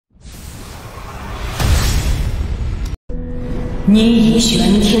你以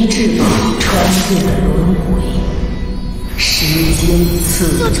玄天至宝穿越了轮回，时间、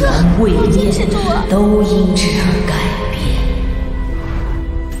次元、位面都因之而改变。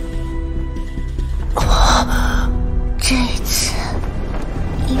这一次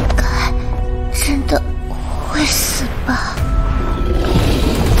应该真的会死吧？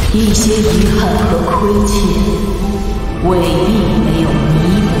一些遗憾和亏欠，未必没有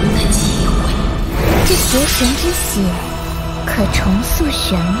弥补的机会。这邪神之血可重塑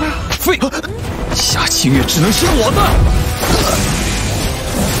玄脉。废！下清月只能是我的！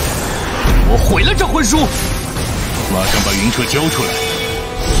我毁了这魂书！马上把云彻交出来，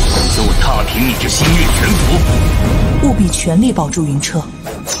否则我踏平你这星月全符！务必全力保住云彻。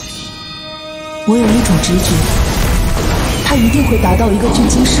我有一种直觉，他一定会达到一个震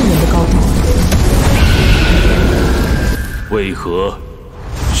惊世人的高度。为何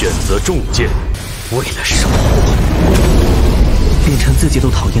选择重剑？为了生活，变成自己都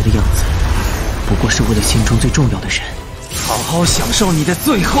讨厌的样子，不过是为了心中最重要的人。好好享受你的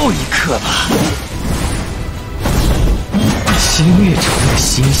最后一刻吧。星月城的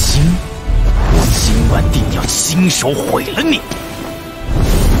星星，我今晚定要亲手毁了你！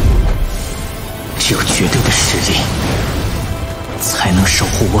只有绝对的实力，才能守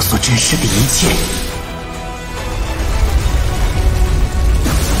护我所珍视的一切。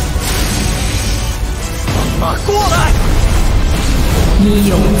过来！你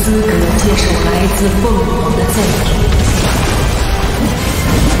有资格接受来自凤凰的赠予。